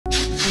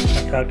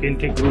થાકીને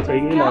ઠીકરું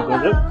થઈ ગઈ લાગે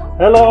છે.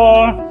 Hello,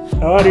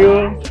 how are you?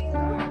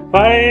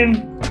 Fine.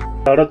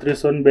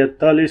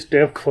 3742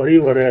 step ફરી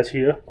વળ્યા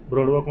છીએ.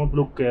 બ્રોડવોકમાં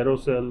પેલું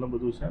કેરોસેલ ને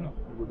બધું છે ને,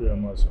 બધું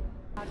એમાં છે.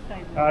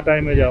 આ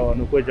ટાઈમે જ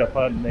આવવાનું, કોઈ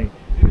જફા જ નહીં,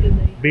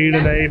 ભીડ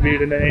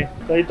નહીં.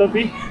 કઈ તો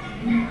બી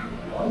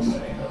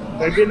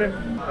કઈ બી નહીં.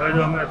 હવે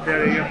જો અમે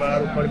અત્યારે અહીંયા બહાર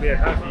ઉપર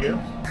બેઠા છીએ,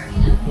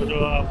 તો જો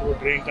આપણું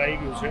ડ્રિંક આવી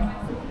ગયું છે.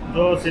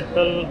 જો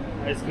શીતલ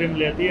આઈસ્ક્રીમ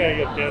લેતી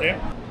આવી અત્યારે.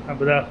 આ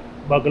બધા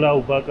બગલા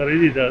ઊભા કરી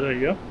દીધા છે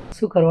અહીંયા.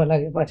 શું કરવા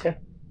લાગે પાછા?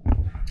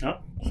 હા,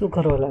 શું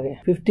કરવા લાગે?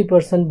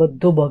 50%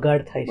 બધો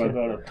બગાડ થાય છે.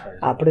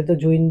 આપણે તો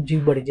જોઈને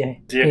જીવ બળી જાય.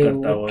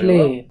 એટલે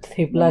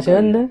થેપલા છે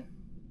અંદર,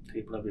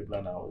 થેપલા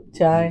બેપલા ના હોય.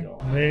 ચાય.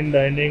 મેઇન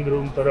ડાઇનિંગ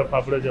રૂમ તરફ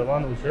આપણે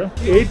જવાનું છે.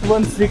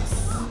 816.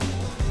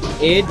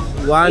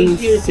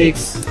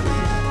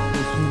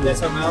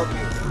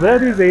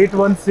 Where is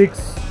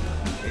 816?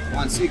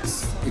 816.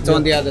 It's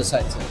on the other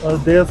side, sir.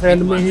 They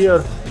send me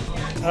here.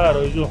 હા,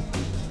 રોજો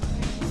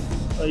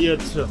અહીંયા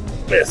જ છે.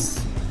 બેસ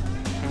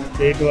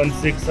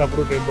 816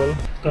 આપણું ટેબલ.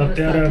 તો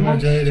અત્યારે અમે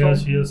જઈ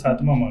રહ્યા છીએ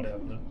 7મા માળે.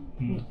 આપણે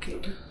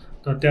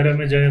તો અત્યારે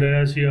અમે જઈ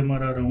રહ્યા છીએ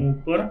અમારા રૂમ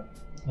ઉપર,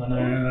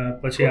 અને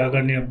પછી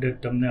આગળની અપડેટ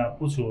તમને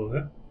આપું છું. હવે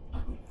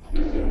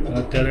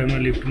અત્યારે અમે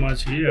લિફ્ટમાં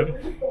છીએ.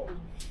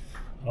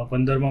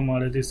 15મા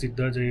માળેથી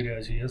સીધા જઈ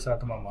રહ્યા છીએ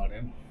 7મા માળે.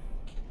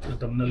 તો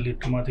તમને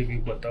લિફ્ટમાંથી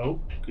કંઈક બતાવું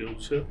કેવું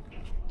છે.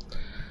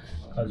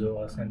 આ જો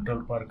આ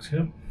સેન્ટ્રલ પાર્ક છે.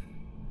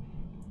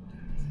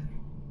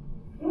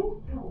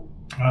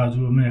 હા, જો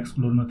અમે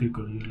એક્સપ્લોર નથી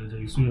કર્યું, એટલે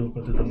જઈશું એ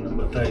વખતે તમને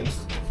બતાવીશ.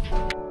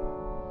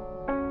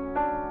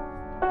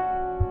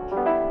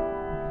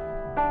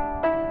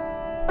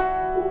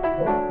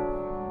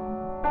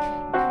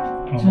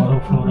 અમારો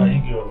ફ્લોર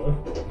આવી ગયો હવે.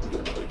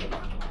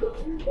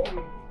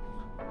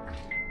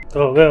 તો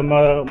હવે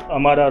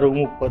અમારા રૂમ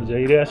ઉપર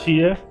જઈ રહ્યા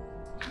છીએ.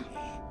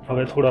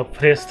 હવે થોડા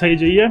ફ્રેશ થઈ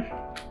જઈએ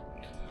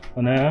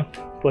અને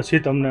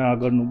પછી તમને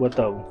આગળનું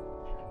બતાવું.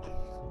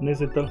 નહીં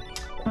શીતલ?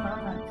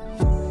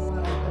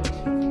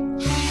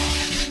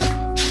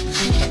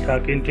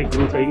 થાકીને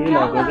ઠીકરું થઈ ગઈ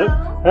લાગે છે.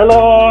 Hello,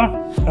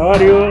 how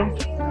are you?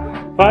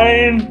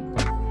 Fine.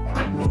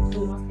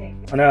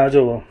 અને આ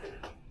જુઓ,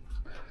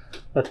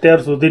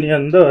 અત્યાર સુધીની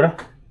અંદર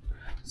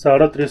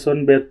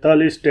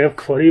 3742 સ્ટેપ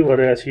ફરી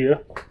વળ્યા છીએ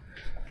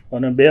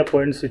અને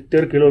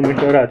 2.70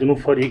 કિલોમીટર આજનું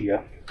ફરી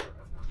ગયા.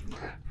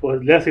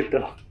 લે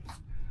શીતલ,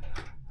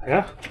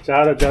 હા,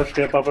 4000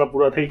 સ્ટેપ આપણા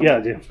પૂરા થઈ ગયા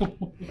આજે.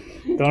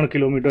 3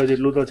 કિલોમીટર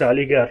જેટલું તો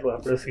ચાલી ગયા. આટલું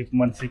આપણે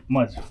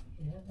સીપમાં જ.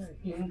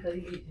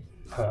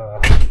 હા,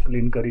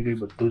 ક્લીન કરી ગઈ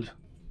બધું જ.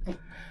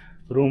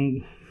 રૂમ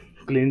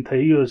ક્લીન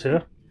થઈ ગયો છે.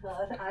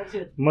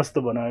 મસ્ત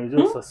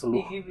બનાવ્યું છે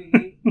સસલું.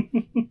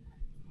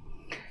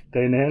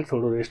 કઈ નહીં,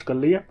 થોડું રેસ્ટ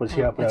કરી લઈએ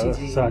પછી આપણે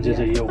સાંજે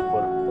જઈએ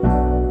ઉપર.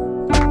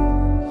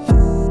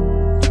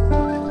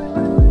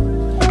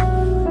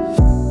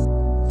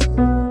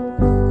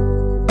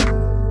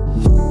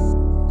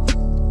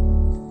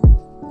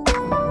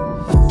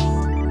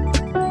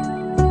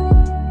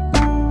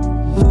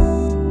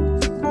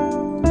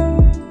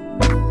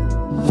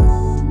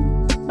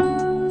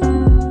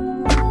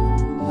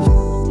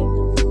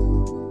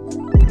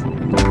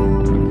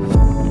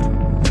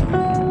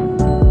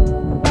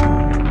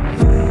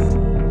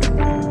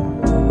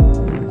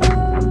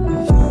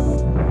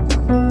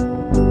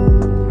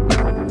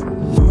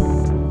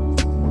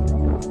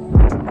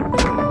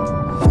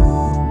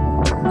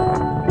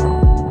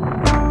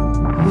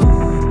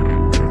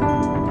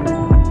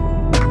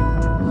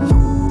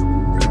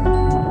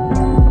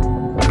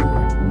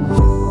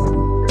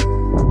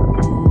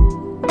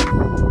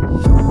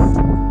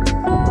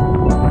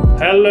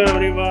 હેલો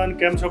એવરીવન,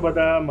 કેમ છો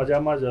બધા?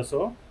 મજામાં જ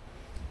હશો.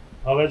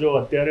 હવે જો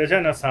અત્યારે છે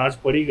ને સાંજ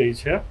પડી ગઈ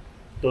છે,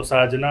 તો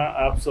સાંજના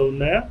આપ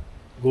સૌને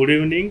ગુડ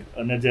ઇવનિંગ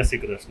અને જય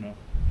શ્રી કૃષ્ણ.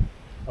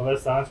 હવે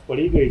સાંજ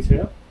પડી ગઈ છે.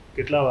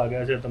 કેટલા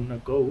વાગ્યા છે તમને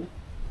કહું,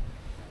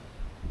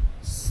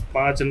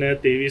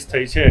 5:23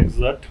 થઈ છે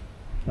એક્ઝેક્ટ.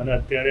 અને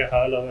અત્યારે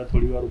હાલ હવે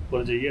થોડી વાર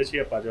ઉપર જઈએ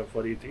છીએ પાછા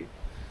ફરીથી.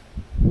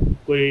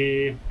 કોઈ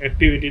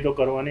એક્ટિવિટી તો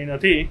કરવાની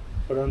નથી,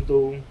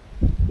 પરંતુ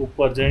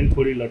ઉપર જઈને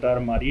થોડી લટાર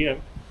મારીએ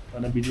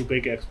અને બીજું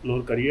કંઈક એક્સપ્લોર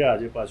કરીએ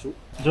આજે પાછું.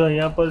 જો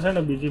અહીંયા પર છે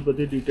ને બીજી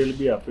બધી ડિટેલ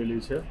બી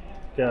આપેલી છે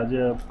કે આજે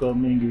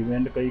અપકમિંગ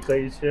ઇવેન્ટ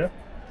કઈ છે.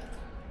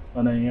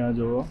 અને અહીંયા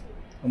જો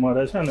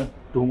અમારે છે ને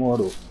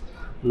ટુમોરો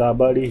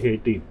લાબાડી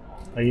હેટી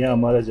અહીંયા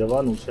અમારે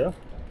જવાનું છે.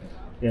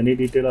 એની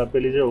ડિટેલ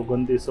આપેલી છે.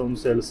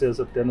 29°C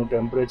અત્યારનું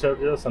ટેમ્પરેચર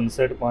છે.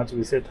 સનસેટ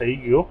 5:20 થઈ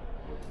ગયો.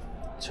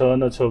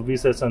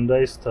 6:26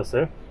 સનરાઈઝ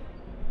થશે.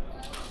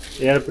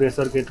 એર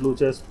પ્રેશર કેટલું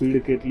છે,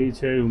 સ્પીડ કેટલી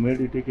છે,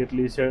 હ્યુમિડિટી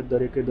કેટલી છે,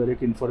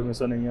 દરેક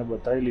ઇન્ફોર્મેશન અહીંયા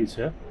બતાવેલી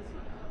છે.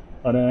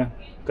 અને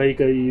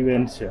કઈ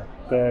ઇવેન્ટ છે,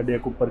 કયા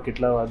ડેક ઉપર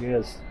કેટલા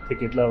વાગ્યાથી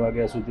કેટલા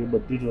વાગ્યા સુધી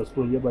બધી જ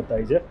વસ્તુ અહીંયા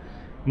બતાવી છે.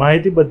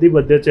 માહિતી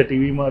બધે છે,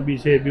 ટીવીમાં બી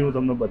છે, એ બી હું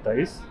તમને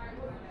બતાવીશ.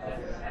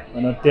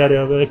 અને અત્યારે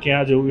હવે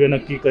ક્યાં જવું એ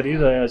નક્કી કરી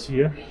રહ્યા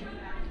છીએ.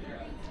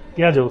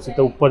 ક્યાં જવું છે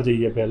તો ઉપર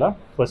જઈએ પહેલાં,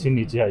 પછી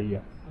નીચે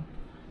આવીએ.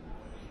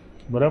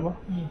 બરાબર?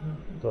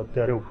 તો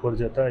અત્યારે ઉપર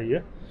જતા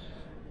આવીએ.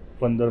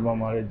 15મા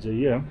માળે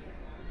જઈએ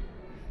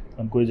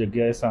અને કોઈ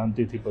જગ્યાએ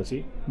શાંતિથી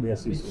પછી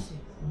બેસીશું.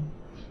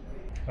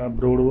 આ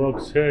બ્રોડવર્ક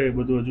છે એ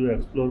બધું હજુ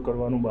એક્સપ્લોર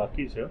કરવાનું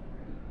બાકી છે.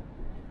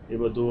 એ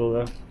બધું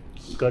હવે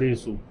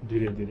કરીશું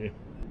ધીરે ધીરે.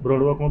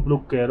 બ્રોડવર્કમાં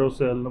પેલું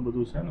કેરોસેલ ને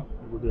બધું છે ને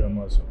એ બધું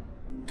એમાં છે.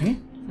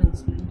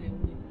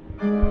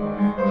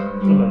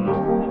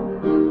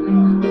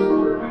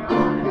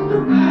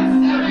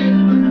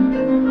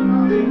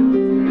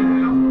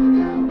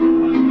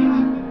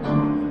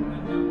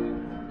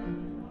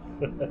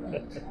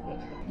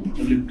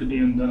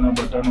 લિફ્ટની અંદરના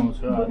બટનો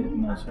છે આ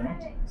રીતના છે.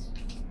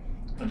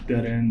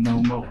 અત્યારે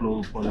 9મા ફ્લોર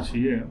ઉપર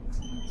છીએ.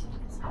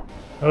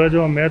 હવે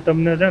જો મેં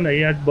તમને છે ને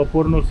અહીંયા જ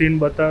બપોરનો સીન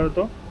બતાવ્યો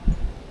હતો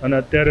અને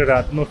અત્યારે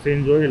રાતનો સીન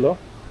જોઈ લો.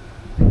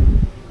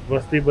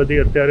 વસ્તી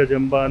બધી અત્યારે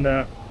જમવા અને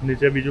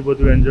નીચે બીજું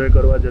બધું એન્જોય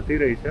કરવા જતી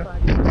રહી છે.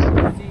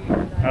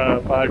 હા,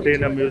 પાર્ટી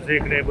ને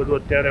મ્યુઝિક ને એ બધું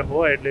અત્યારે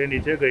હોય એટલે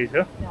નીચે ગઈ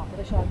છે.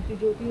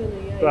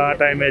 તો આ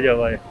ટાઈમે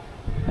જવાય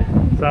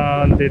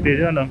શાંતિથી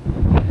છે ને.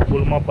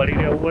 પુલમાં પડી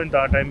રહેવું હોય ને તો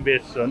આ ટાઈમ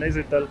બેસ્ટ છે નહીં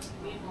શીતલ?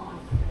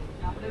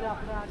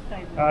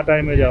 આ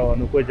ટાઈમે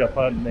જવાનું, કોઈ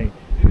જફાત નહીં,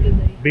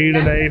 ભીડ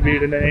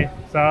નહીં,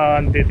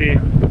 શાંતિથી.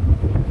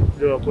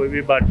 જો કોઈ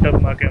બી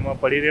બાથટબમાં કે એમાં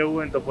પડી રહેવું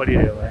હોય ને તો પડી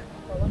રહેવાય.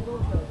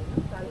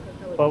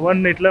 પવન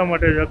એટલા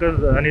માટે છે કે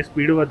આની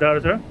સ્પીડ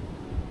વધારે છે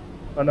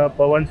અને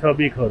પવન છે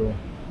બી ખરો,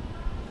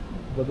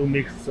 બધું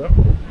મિક્સ છે.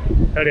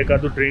 ત્યારે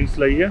એકાદું ડ્રિંક્સ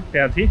લઈએ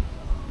ત્યાંથી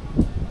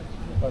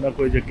અને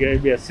કોઈ જગ્યાએ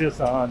બેસીએ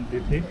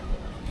શાંતિથી.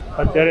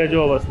 અત્યારે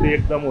જો વસ્તી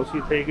એકદમ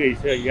ઓછી થઈ ગઈ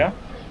છે અહીંયા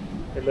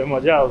એટલે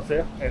મજા આવશે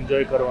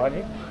એન્જોય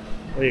કરવાની.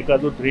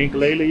 એકાદું ડ્રિંક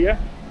લઈ લઈએ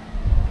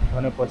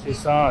અને પછી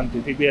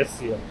શાંતિથી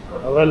બેસીએ.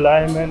 હવે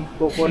લાઈમ એન્ડ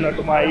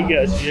કોકોનટમાં આવી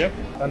ગયા છીએ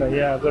અને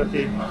અહીંયા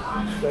આગળથી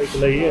કંઈક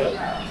લઈએ.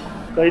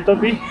 કંઈ તો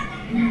બી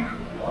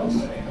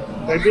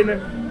કંઈ બી ને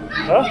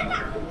હા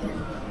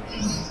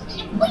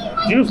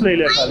જ્યુસ લઈ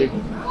લે, ખાલી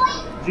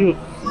જ્યુસ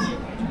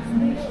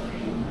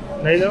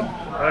નહીં લો.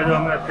 હવે જો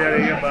અમે અત્યારે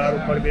અહીંયા બહાર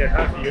ઉપર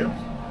બેઠા છીએ.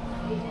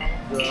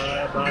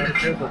 બહાર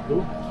છે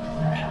બધું.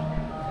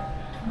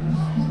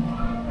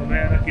 અમે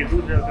એને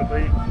કીધું છે કે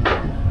ભાઈ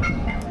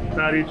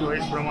તારી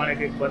ચોઈસ પ્રમાણે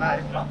કંઈક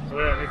બનાય.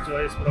 હવે એની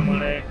ચોઈસ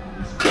પ્રમાણે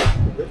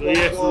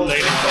જોઈએ શું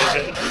લઈને જાય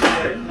છે.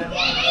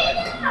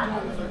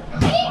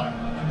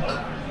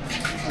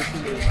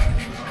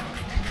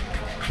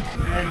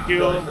 Thank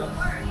you.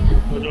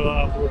 તો જો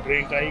આપણું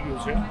ડ્રિંક આવી ગયું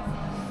છે.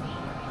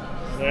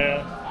 હવે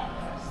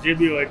જે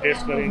બી હોય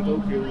ટેસ્ટ કરીને કહું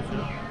કેવું છે.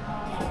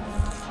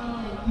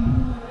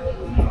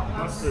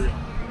 મસ્ત છે.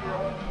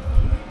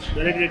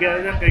 દરેક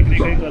જગ્યાએ છે કંઈક ને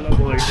કંઈક અલગ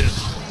હોય છે.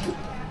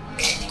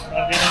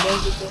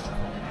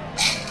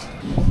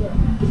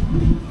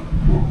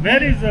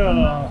 Where is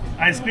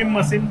ice cream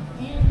machine?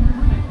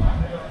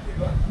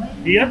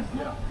 Here?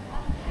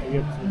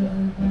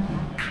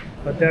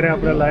 અત્યારે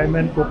આપણે લાઈમ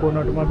એન્ડ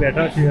કોકોનટમાં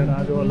બેઠા છીએ અને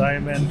આ જો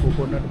લાઈમ એન્ડ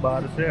કોકોનટ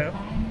બાર છે.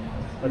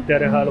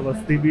 અત્યારે હાલ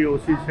વસ્તી બી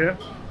ઓછી છે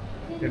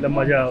એટલે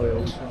મજા આવે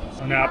એવું છે.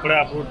 અને આપણે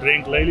આપણું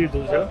ડ્રિંક લઈ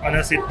લીધું છે અને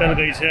શીતલ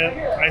ગઈ છે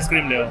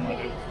આઈસ્ક્રીમ લેવા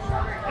માટે.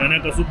 એને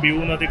કશું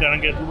પીવું નથી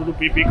કારણ કે એટલું બધું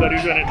પી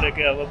કર્યું છે ને એટલે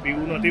કે હવે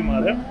પીવું નથી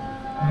મારે.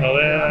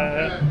 હવે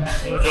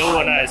હું જઉં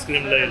અને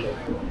આઈસ્ક્રીમ લઈ લઉં.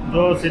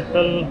 જો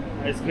શીતલ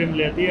આઈસ્ક્રીમ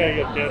લેતી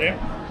આવી અત્યારે.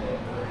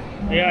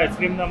 એ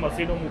આઈસ્ક્રીમના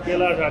મશીનો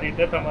મૂકેલા છે આ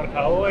રીતે. તમારે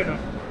ખાવો હોય ને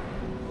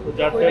તો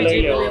જાતે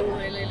લઈ લેવાનું.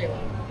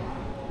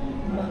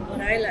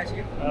 ભરાયેલા છે.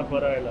 હા,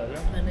 ભરાયેલા છે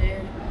અને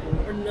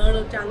નળ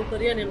ચાલુ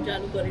કરીએ ને એમ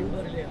ચાલુ કરીને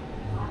ભરી લેવું.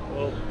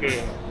 ઓકે.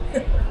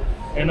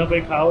 એનો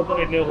કંઈ ખાવો તો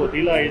એટલે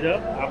હોધી લાવી જાઓ.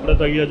 આપણે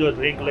તો અહીંયા જો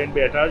ડ્રિંક લઈને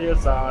બેઠા છીએ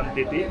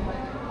શાંતિથી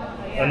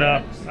અને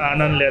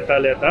આનંદ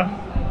લેતા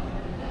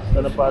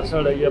અને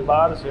પાછળ અહીંયા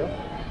બાર છે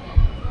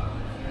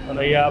અને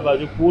અહીંયા આ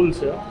બાજુ પુલ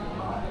છે.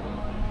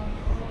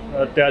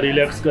 ત્યાં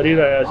રિલેક્સ કરી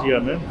રહ્યા છીએ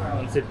અમે.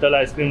 અને શીતલ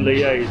આઈસ્ક્રીમ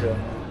લઈ આવી છે.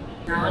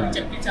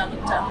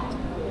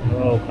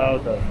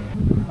 ખાવતા.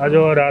 આ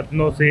જો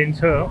રાતનો સીન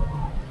છે.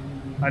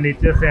 આ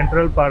નીચે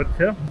સેન્ટ્રલ પાર્ક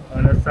છે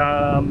અને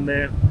સામે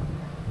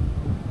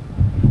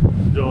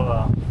જો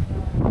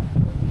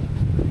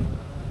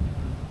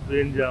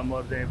ટ્રેન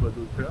જામર ને એ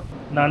બધું છે.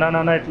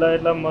 નાના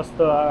એટલા મસ્ત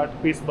આર્ટ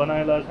પીસ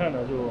બનાવેલા છે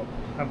ને. જો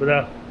આ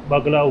બધા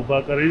બગલા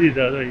ઊભા કરી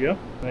દીધા છે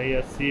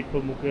અહીંયા સીપ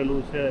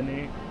મૂકેલું છે.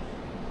 એની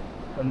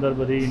અંદર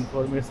બધી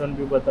ઇન્ફોર્મેશન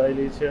બી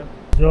બતાવેલી છે.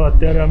 જો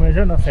અત્યારે અમે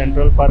છે ને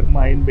સેન્ટ્રલ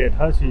પાર્કમાં આવીને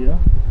બેઠા છીએ.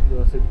 જો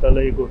શીતલ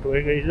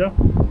ગોઠવાઈ ગઈ છે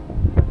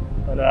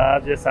અને આ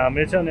જે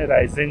સામે છે ને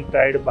રાઇઝિંગ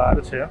ટાઇડ બાર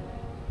છે.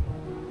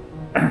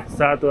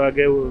 7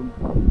 વાગે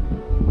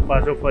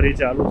પાછો ફરી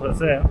ચાલુ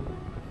થશે.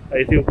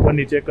 અહીંથી ઉપર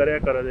નીચે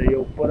કર્યા કરે છે. એ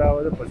ઉપર આવે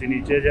છે પછી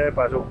નીચે જાય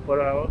પાછો ઉપર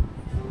આવે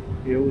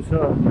એવું છે.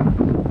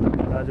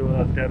 આ જો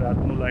અત્યારે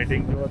રાતનું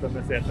લાઇટિંગ જુઓ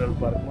તમે સેન્ટ્રલ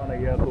પાર્કમાં.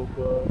 અહીંયા ખૂબ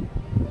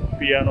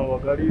પિયાનો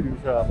વગાડી રહ્યું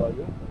છે આ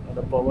બાજુ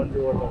અને પવન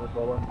જુઓ તમે.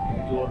 પવન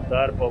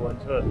જોરદાર પવન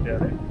છે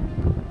અત્યારે.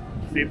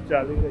 સીપ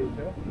ચાલી રહી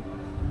છે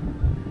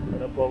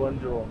અને પવન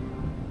જુઓ.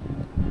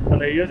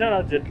 અને અહીંયા છે ને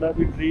જેટલા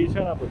બી ટ્રી છે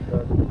ને આ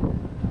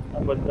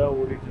બધા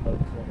ઓરિજિનલ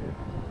છે.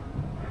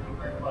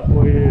 આ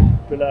કોઈ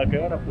પેલા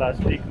કહેવાય ને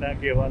પ્લાસ્ટિકના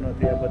કે એવા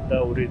નથી. આ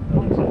બધા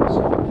ઓરિજિનલ છે,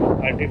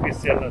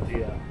 આર્ટિફિશિયલ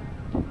નથી. આ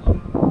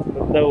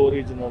બધા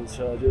ઓરિજિનલ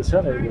છે જે છે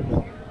ને એ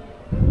બધા.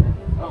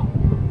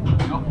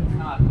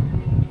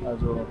 આ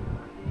જો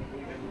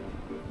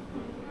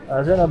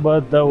આ છે ને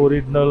બધા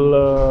ઓરિજિનલ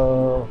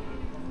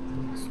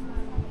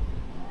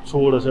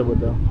છોડ છે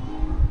બધા.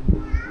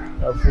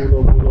 આ ફૂલો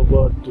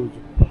બધું જ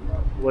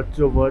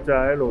વચ્ચો વચ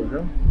આવેલો છે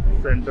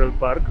સેન્ટ્રલ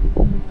પાર્ક.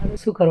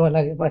 શું કરવા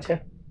લાગે પાછા?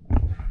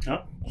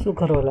 હા, શું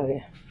કરવા લાગે?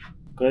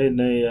 કંઈ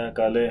નહીં, આ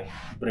કાલે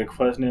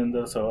બ્રેકફાસ્ટની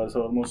અંદર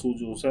સવારમાં શું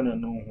જોશે ને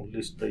એનું હું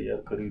લિસ્ટ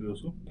તૈયાર કરી રહ્યો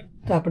છું.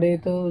 તો આપણે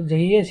તો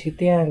જઈએ છીએ,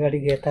 ત્યાં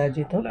આગળ ગયા હતા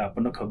હજી તો. એટલે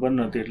આપણને ખબર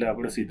નથી એટલે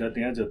આપણે સીધા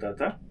ત્યાં જતા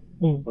હતા.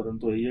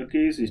 પરંતુ અહીંયા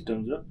કેવી સિસ્ટમ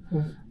છે,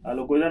 આ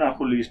લોકો છે ને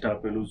આખું લિસ્ટ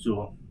આપેલું જો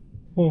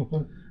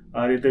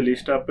આ રીતે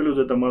લિસ્ટ આપેલું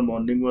છે. તમારે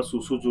મોર્નિંગમાં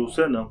શું શું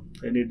જોશે ને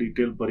એની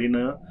ડિટેલ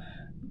ભરીને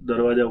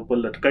દરવાજા ઉપર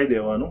લટકાઈ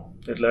દેવાનું.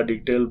 એટલે આ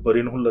ડિટેલ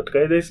ભરીને હું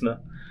લટકાઈ દઈશ ને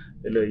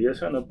એટલે અહીંયા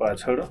છે ને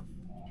પાછળ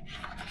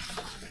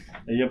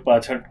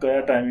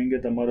કયા ટાઈમિંગે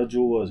તમારે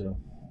જોવો છે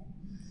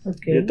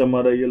એ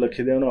તમારે અહીંયા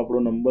લખી દેવાનો. આપણો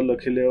નંબર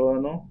લખી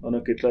લેવાનો અને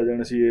કેટલા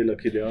જણ છે એ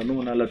લખી દેવાનું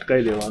અને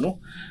લટકાઈ દેવાનું.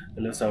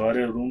 એટલે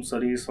સવારે રૂમ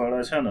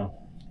સર્વિસવાળા છે ને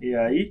એ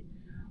આવી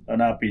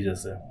અને આપી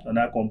જશે. અને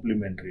આ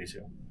કોમ્પ્લિમેન્ટરી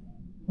છે.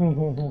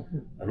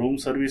 રૂમ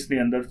સર્વિસની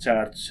અંદર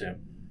ચાર્જ છે.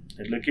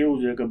 એટલે કેવું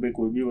છે કે ભાઈ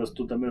કોઈ બી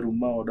વસ્તુ તમે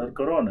રૂમમાં ઓર્ડર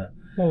કરો ને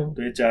તો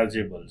એ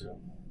ચાર્જેબલ છે,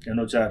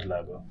 એનો ચાર્જ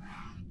લાગે,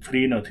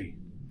 ફ્રી નથી.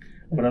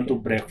 પરંતુ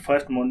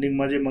બ્રેકફાસ્ટ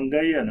મોર્નિંગમાં જે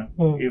મંગાવીએ ને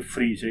એ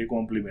ફ્રી છે, એ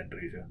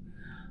કોમ્પ્લિમેન્ટરી છે.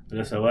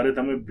 એટલે સવારે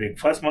તમે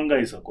બ્રેકફાસ્ટ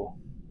મંગાવી શકો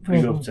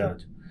ફ્રી ઓફ ચાર્જ.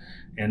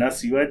 એના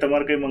સિવાય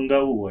તમારે કંઈ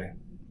મંગાવવું હોય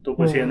તો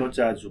પછી એનો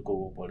ચાર્જ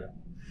ચૂકવવો પડે.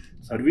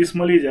 સર્વિસ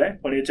મળી જાય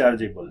પણ એ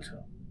ચાર્જેબલ છે.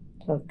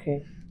 ઓકે.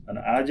 અને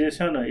આ જે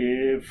છે ને એ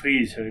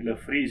ફ્રી છે. એટલે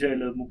ફ્રી છે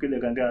એટલે મૂકી દે.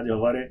 કારણ કે આજે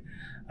સવારે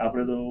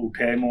આપણે તો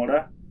ઉઠ્યા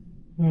મોડા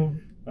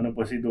અને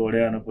પછી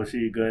દોડ્યા અને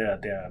પછી ગયા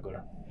ત્યાં આગળ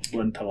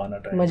બંધ થવાના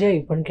ટાઈમ. મજા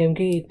આવી પણ કેમ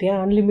કે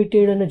ત્યાં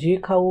અનલિમિટેડ અને જે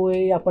ખાવું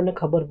હોય એ આપણને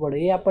ખબર પડે.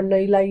 એ આપણને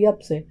અહીં લાવી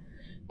આપશે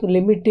તો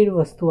લિમિટેડ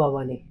વસ્તુ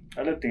આવવાની.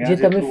 જે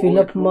તમે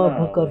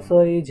ફિલઅપમાં કરશો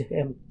એ જ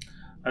એમ.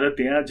 એટલે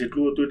ત્યાં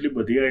જેટલું હતું એટલી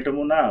બધી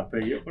આઈટમો ના આપે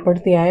પણ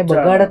ત્યાં એ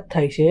બગાડ જ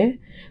થાય છે.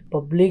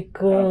 પબ્લિક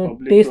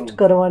ટેસ્ટ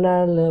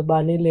કરવાના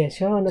બાને લે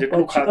છે અને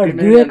પછી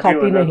અડધું એ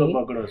ખાતી નહીં.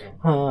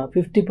 હા,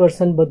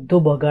 50% બધો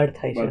બગાડ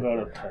થાય છે.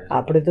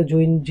 આપણે તો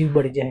જોઈને જીવ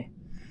બળી જાય.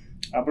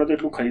 આપણે તો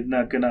એટલું ખરીદ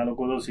નાખે ને આ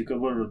લોકો તો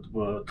શીખબર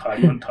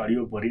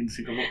થાળીઓ ભરીને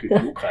શીખબર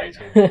કેટલું ખાય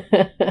છે.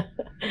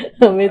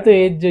 અમે તો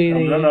એ જ જોઈ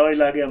રહ્યા. નવાઈ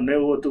લાગે અમને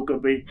એવું હતું કે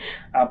ભાઈ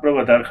આપણે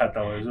વધારે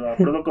ખાતા હોય છે.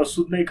 આપણે તો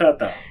કશું જ નહીં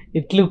ખાતા.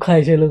 એટલું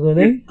ખાય છે લોકો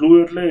ને.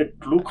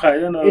 એટલું ખાય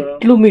છે ને.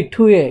 એટલું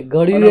મીઠું એ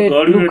ગળ્યું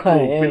એટલું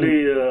ખાય.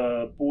 પેલી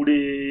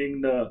પુડિંગ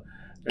ને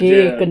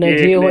કેક ને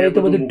જે હોય એ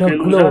તો બધું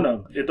ઢગલો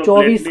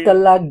 24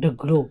 કલાક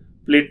ઢગલો.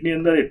 પ્લેટની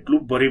અંદર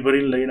એટલું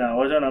ભરીને લઈને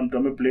આવે છે ને. આમ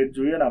તમે પ્લેટ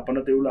જોઈએ ને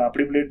આપણને તેવું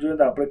આપણી પ્લેટ જોઈએ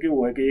તો આપણે કેવું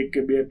હોય કે 1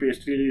 કે 2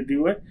 પેસ્ટ્રી લીધી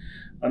હોય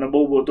અને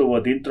બહુ તો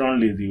વધીને 3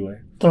 લીધી હોય.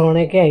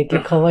 3 ક્યાં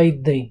એટલે ખવાય જ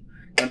નહીં.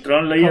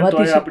 3 લઈએ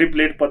તો આપણી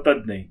પ્લેટ પત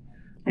જ નહીં,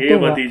 એ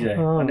વધી જાય.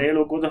 અને એ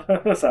લોકો તો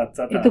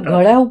 7-7 એ તો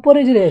ગળા ઉપર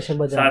જ રહે છે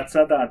બધા.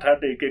 7-7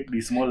 8-8 એક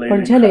ડીશમાં લઈને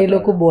પણ છે ને એ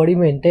લોકો બોડી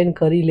મેન્ટેન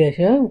કરી લે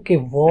છે કે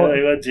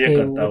એવા જે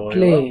કરતા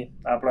હોય.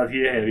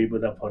 આપણાથી હેવી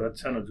બધા ફરજ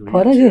છે ને.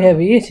 ફરજ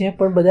હેવી છે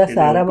પણ બધા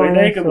સારા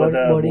માણસ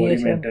બોડી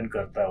મેન્ટેન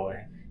કરતા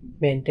હોય.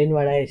 મેન્ટેન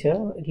વાળા છે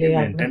એટલે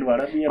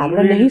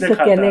આપણે નહીં સર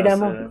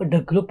કેનેડામાં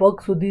ઢગલો પગ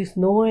સુધી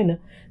સ્નો હોય ને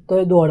તો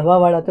એ દોડવા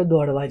વાળા તો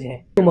દોડવા જાય.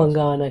 શું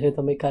મંગાવવાના છે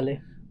તમે કાલે?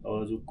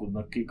 હજુ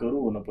નક્કી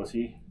કરું અને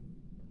પછી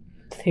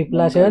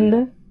થેપલા છે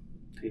અંદર.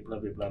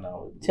 થેપલા ના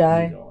હોય.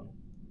 ચાય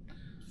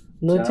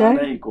નો ચાય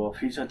નહીં,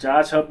 કોફી છે, ચા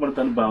છે પણ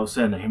તને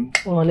ભાવશે નહીં.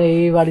 અને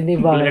એ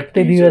વાળીની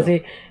તે દિવસે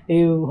એ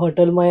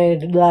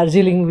હોટલમાં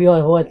દાર્જિલિંગ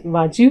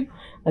વાંચ્યું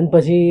અને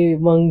પછી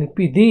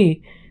પીધી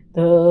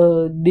તો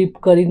ડીપ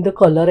કરીને તો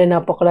કલર એ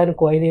ના પકડાય ને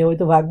કોઈ નહીં હોય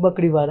તો વાઘ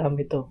બકરી વાળા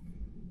અમે તો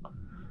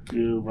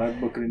વાઘ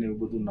બકરી ને એવું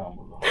બધું ના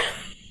બોલો.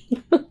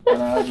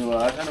 આ જો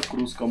આ છે ને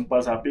ક્રૂઝ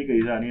કંપાસ આપી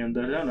ગઈ છે. આની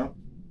અંદર છે ને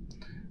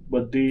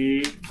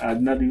બધી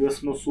આજના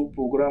દિવસનો શું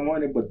પ્રોગ્રામ હોય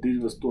ને બધી જ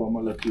વસ્તુ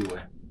આમાં લખી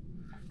હોય.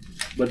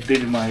 બધી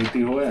જ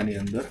માહિતી હોય આની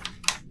અંદર.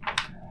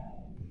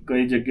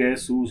 કઈ જગ્યાએ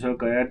શું છે,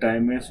 કયા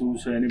ટાઈમે શું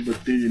છે, એની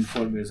બધી જ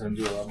ઇન્ફોર્મેશન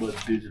જો આ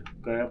બધી જ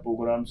કયા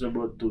પ્રોગ્રામ છે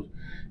બધું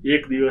જ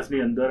એક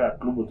દિવસની અંદર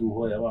આટલું બધું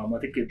હોય. હવે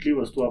આમાંથી કેટલી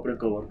વસ્તુ આપણે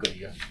કવર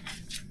કરીએ,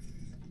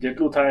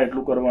 જેટલું થાય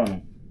એટલું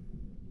કરવાનું.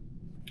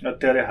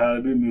 અત્યારે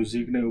હાલ બી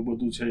મ્યુઝિક ને એવું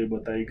બધું છે એ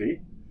બતાવી ગઈ.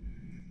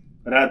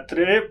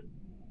 રાત્રે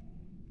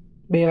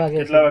 2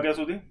 વાગ્યા કેટલા વાગ્યા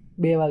સુધી?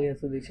 2 વાગ્યા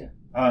સુધી છે.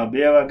 હા,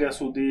 2 વાગ્યા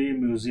સુધી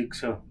મ્યુઝિક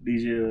છે.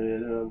 ડીજે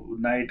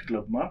નાઇટ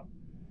ક્લબમાં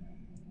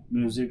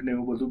મ્યુઝિક ને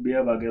એવું બધું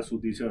 2 વાગ્યા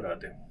સુધી છે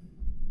રાતે.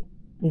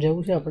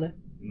 જવું છે આપણે?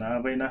 ના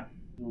ભાઈ ના,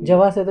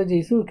 જવાશે તો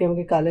જઈશું. કેમ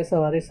કે કાલે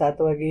સવારે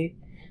 7 વાગે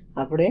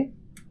આપણે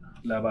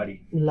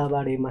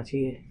લાબાડીમાં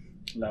છીએ.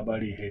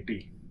 લાબાડી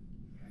હેટી.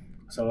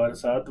 સવારે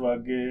 7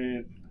 વાગે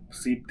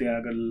સીપ ત્યાં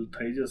આગળ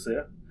થઈ જશે,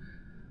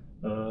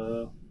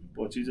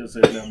 પહોંચી જશે.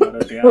 એટલે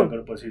અમારે ત્યાં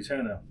આગળ પછી છે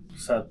ને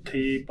 7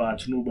 થી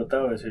 5નું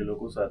બતાવે છે એ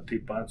લોકો. 7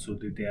 થી 5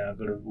 સુધી ત્યાં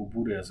આગળ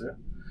ઊભું રહેશે.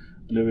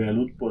 એટલે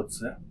વહેલું જ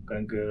પહોંચશે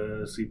કારણ કે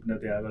સીપને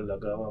ત્યાં આગળ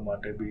લગાવવા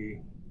માટે બી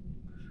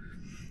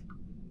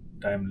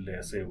ટાઈમ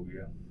લેશે એવું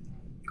છે.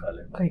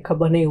 કાલે કંઈ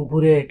ખબર નહીં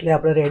ઊભું રહે એટલે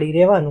આપણે રેડી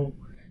રહેવાનું,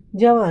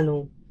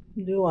 જવાનું,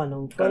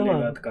 જોવાનું, કાલની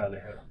વાત કાલે.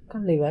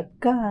 કાલની વાત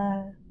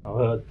કાલ.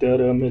 હવે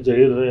અત્યારે અમે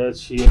જઈ રહ્યા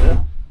છીએ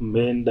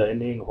મેઇન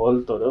ડાઇનિંગ હોલ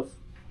તરફ.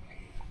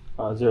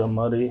 આજે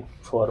અમારી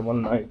ફોર્મલ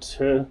નાઇટ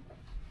છે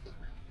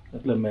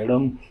એટલે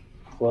મેડમ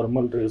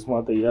ફોર્મલ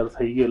ડ્રેસમાં તૈયાર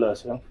થઈ ગયેલા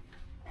છે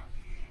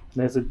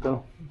ને સીધા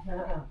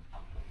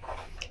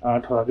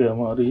 8 વાગે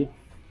અમારી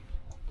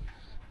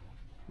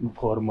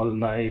ફોર્મલ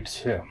નાઇટ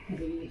છે.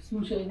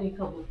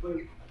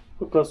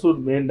 તો કશું જ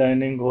મેઇન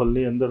ડાઇનિંગ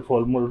હોલની અંદર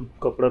ફોર્મલ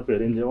કપડાં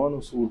પહેરીને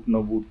જવાનું, સૂટ ને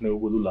બૂટ ને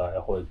એવું બધું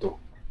લાવ્યા હોય તો.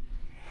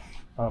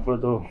 આપણે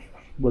તો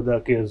બધા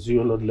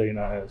કેઝ્યુઅલ જ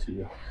લઈને આવ્યા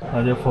છીએ.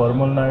 આજે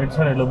ફોર્મલ નાઇટ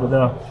છે ને એટલે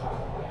બધા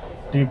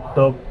ટીપ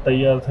ટોપ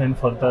તૈયાર થઈને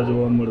ફરતા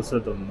જોવા મળશે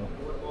તમને.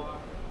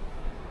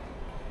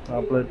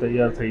 આપણે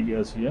તૈયાર થઈ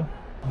ગયા છીએ.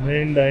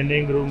 મેઇન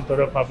ડાઇનિંગ રૂમ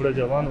તરફ આપણે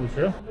જવાનું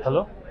છે.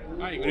 Hello.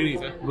 Hi, good evening,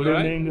 sir. Good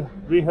evening.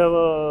 We have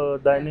a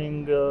dining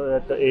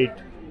at 8.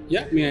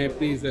 Yeah, may I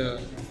please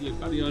you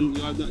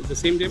have the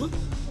same table?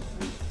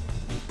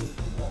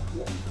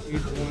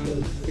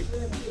 816.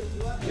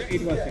 Yeah,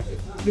 816.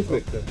 This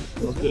way.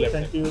 Okay.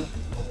 Thank you.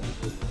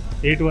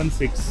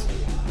 816.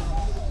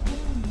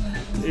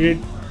 8.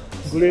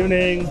 Good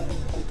evening.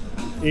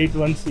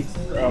 816.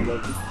 આ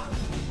બાજુ.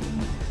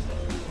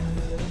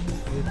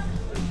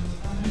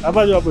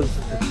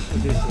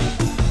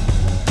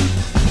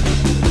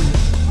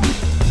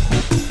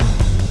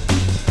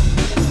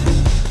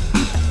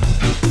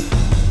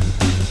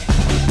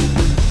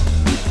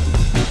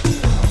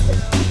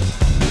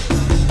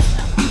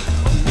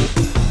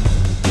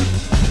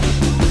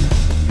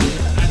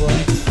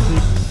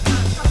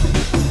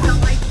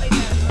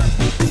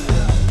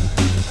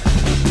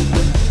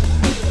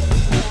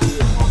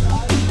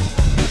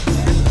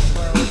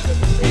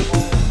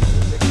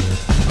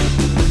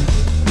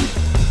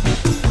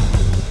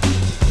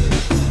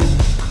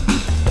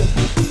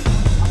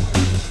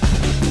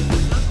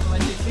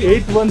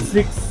 Eight one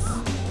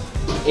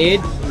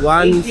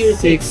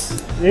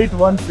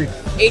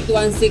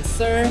six,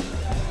 sir.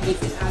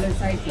 It's the other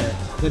side, sir.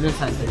 The other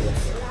side, sir. Yes.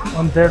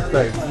 on that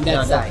side. On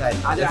that side.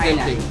 The same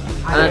thing.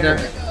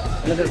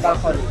 Another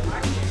balcony.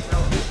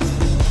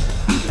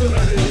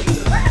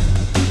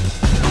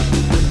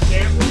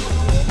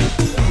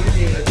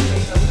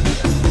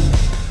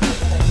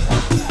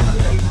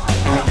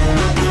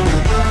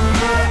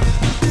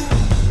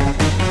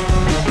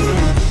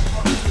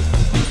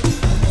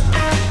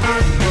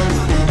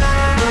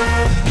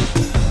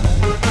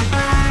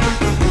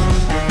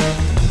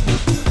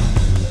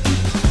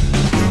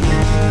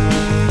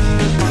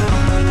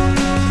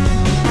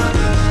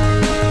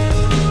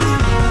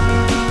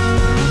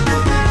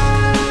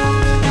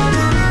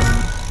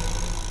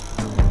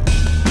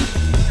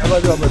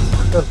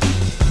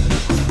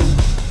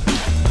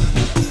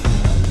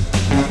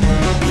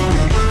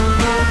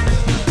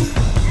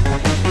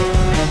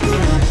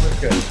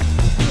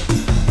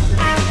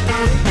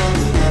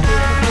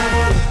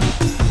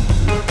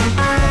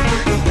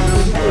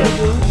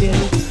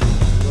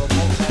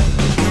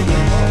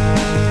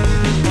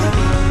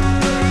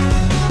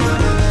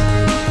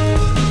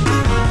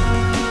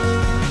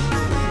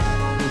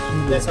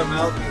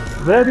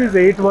 Where is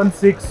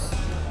 816?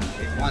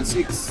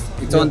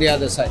 816. It's on the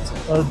other side,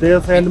 sir.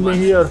 They send me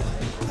here.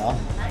 Huh?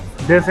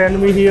 They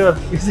send me here.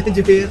 Is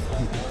it here?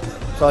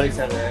 Sorry,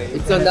 sir.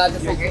 It's on the other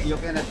side. You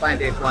cannot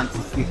find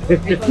 816.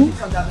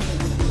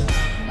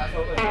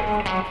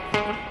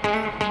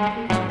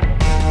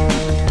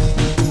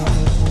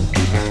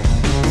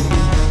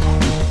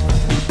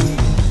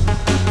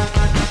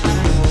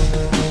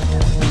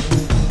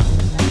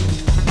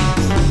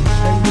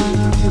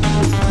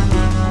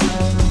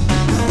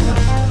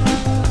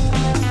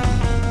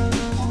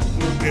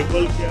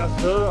 Table ક્યાં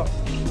છે?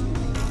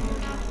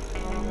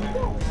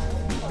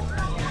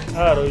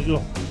 હા રોજો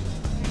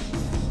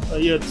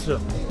અહીંયા જ છે.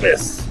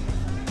 બેસ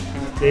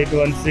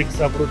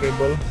 816 આપણું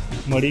table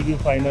મળી ગયું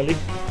finally.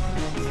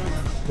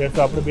 બેસ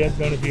આપણે 2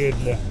 જણ છીએ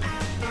એટલે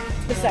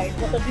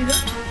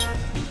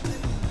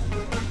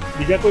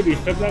બીજા કોઈ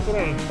ડિસ્ટર્બ ના કરે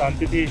ને,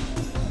 શાંતિથી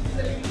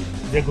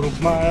જે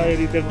ગ્રુપમાં આવે એ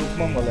રીતે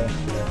ગ્રુપમાં મળે.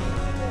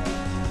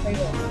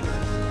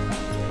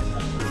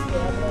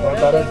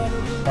 તારે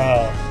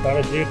હા,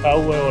 તારે જે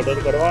ખાવું હોય ઓર્ડર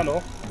કરવાનો,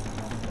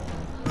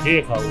 જે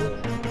ખાવું હોય.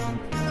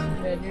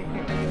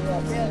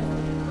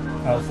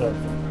 હા સર,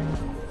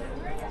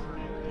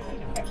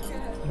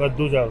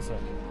 બધું જ આવશે.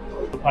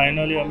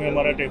 ફાઇનલી અમે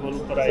અમારા ટેબલ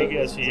ઉપર આવી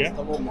ગયા છીએ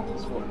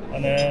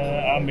અને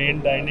આ મેઇન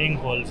ડાઇનિંગ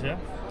હોલ છે.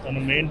 અને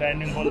મેઇન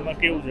ડાઇનિંગ હોલમાં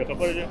કેવું છે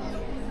ખબર છે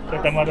કે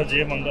તમારે જે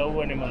મંગાવવું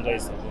હોય ને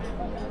મંગાવી શકો.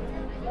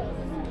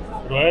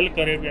 રોયલ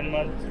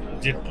કેરેબિયનમાં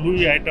જેટલું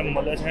આઈટમ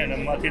મળે છે ને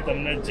એમાંથી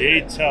તમને જે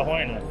ઈચ્છા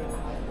હોય ને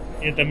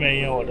એ તમે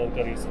અહીંયા ઓર્ડર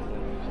કરી શકો.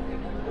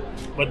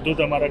 બધું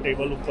તમારા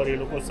ટેબલ ઉપર એ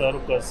લોકો સર્વ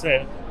કરશે.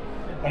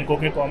 અને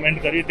કોકે કોમેન્ટ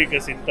કરી હતી કે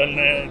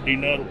શીતલને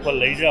ડિનર ઉપર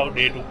લઈ જાઓ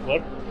ડેટ ઉપર,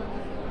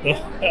 તો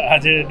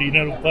આજે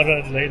ડિનર ઉપર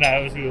જ લઈને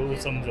આવ્યો છું એવું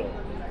સમજો.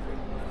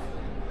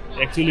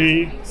 એકચ્યુઅલી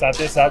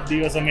 7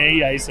 દિવસ અમે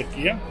અહીં આવી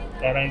શકીએ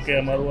કારણ કે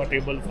અમારું આ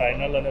ટેબલ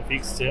ફાઇનલ અને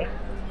ફિક્સ છે,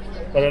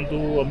 પરંતુ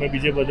અમે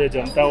બીજે બધે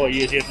જમતા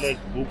હોઈએ છીએ એટલે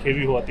ભૂખ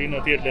એવી હોતી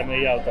નથી એટલે અમે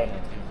અહીં આવતા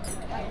નથી.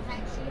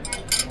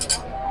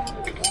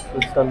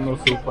 શીતલનો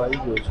સૂપ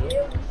આવી ગયો છે.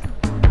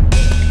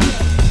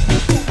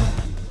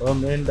 હવે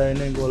મેઇન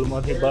ડાઇનિંગ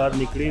હોલમાંથી બહાર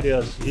નીકળી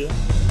રહ્યા છીએ.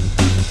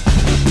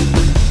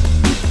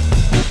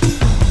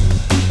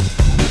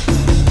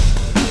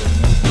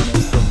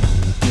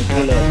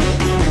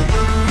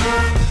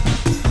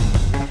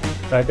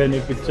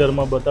 ટાઇટેનિક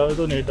પિક્ચરમાં બતાવ્યો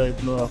હતો ને એ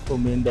ટાઈપનો આખો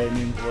મેઇન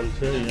ડાઇનિંગ હોલ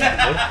છે અહીંયા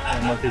આગળ.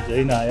 એમાંથી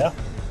જઈને આવ્યા.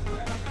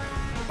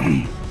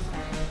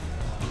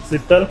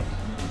 શીતલ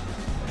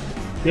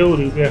કેવું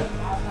રહ્યું કે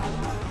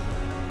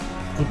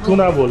તું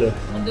ના બોલે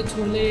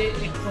છોલે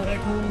એક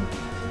પરાઠો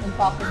અને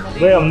પાપડ મળી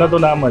ભાઈ અમને તો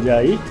ના મજા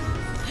આવી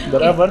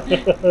બરાબર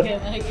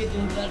કહેવાય કે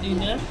જોરદાર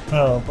ડિનર.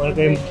 હા પણ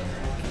કંઈ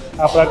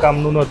આપણા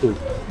કામનું નહોતું.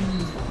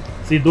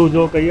 સીધું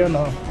જો કહીએ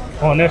ને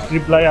ઓનેસ્ટ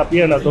રિપ્લાય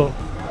આપીએ ને તો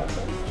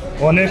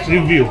ઓનેસ્ટ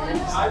રિવ્યુ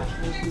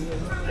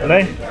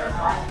નહીં.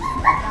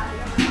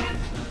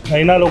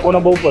 અહીંના લોકોને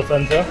બહુ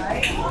પસંદ છે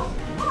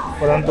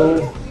પરંતુ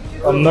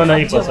અમને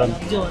નહીં પસંદ.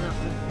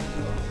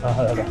 હા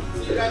હા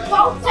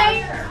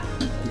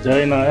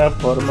જઈને આવ્યા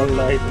ફોર્મલ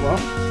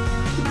લાઈફમાં.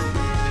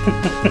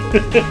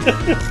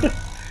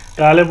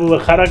 કાલે બહુ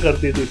વખારા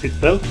કરતી હતી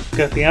શીતલ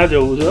કે ત્યાં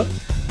જવું છે.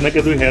 મેં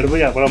કીધું હેડ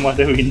ભાઈ આપણા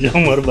માટે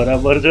વિંજામર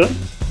બરાબર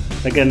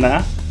છે કે ના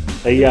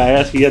અહીંયા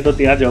આવ્યા છીએ તો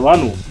ત્યાં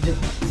જવાનું.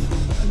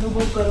 અનુભવ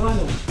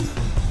કરવાનો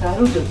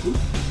સારું જ હતું.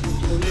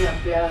 છોલે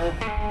આપ્યા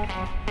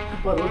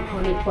પરોઠો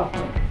ને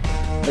પાપડ.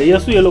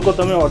 અહીંયા શું એ લોકો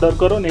તમે ઓર્ડર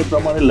કરો ને એ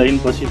પ્રમાણે લઈને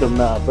પછી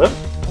તમને આપે.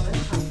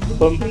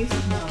 પણ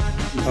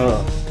હા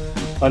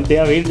અને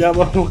ત્યાં વીજ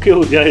જવાનું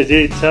કેવું જાય જે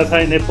ઈચ્છા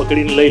થાય ને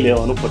પકડીને લઈ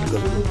લેવાનું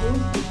પટકન.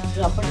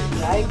 આપણને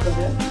ટ્રાય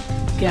કરે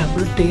કે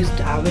આપણો ટેસ્ટ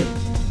આવે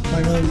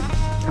પણ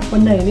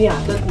આપણને એની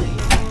આદત નહીં.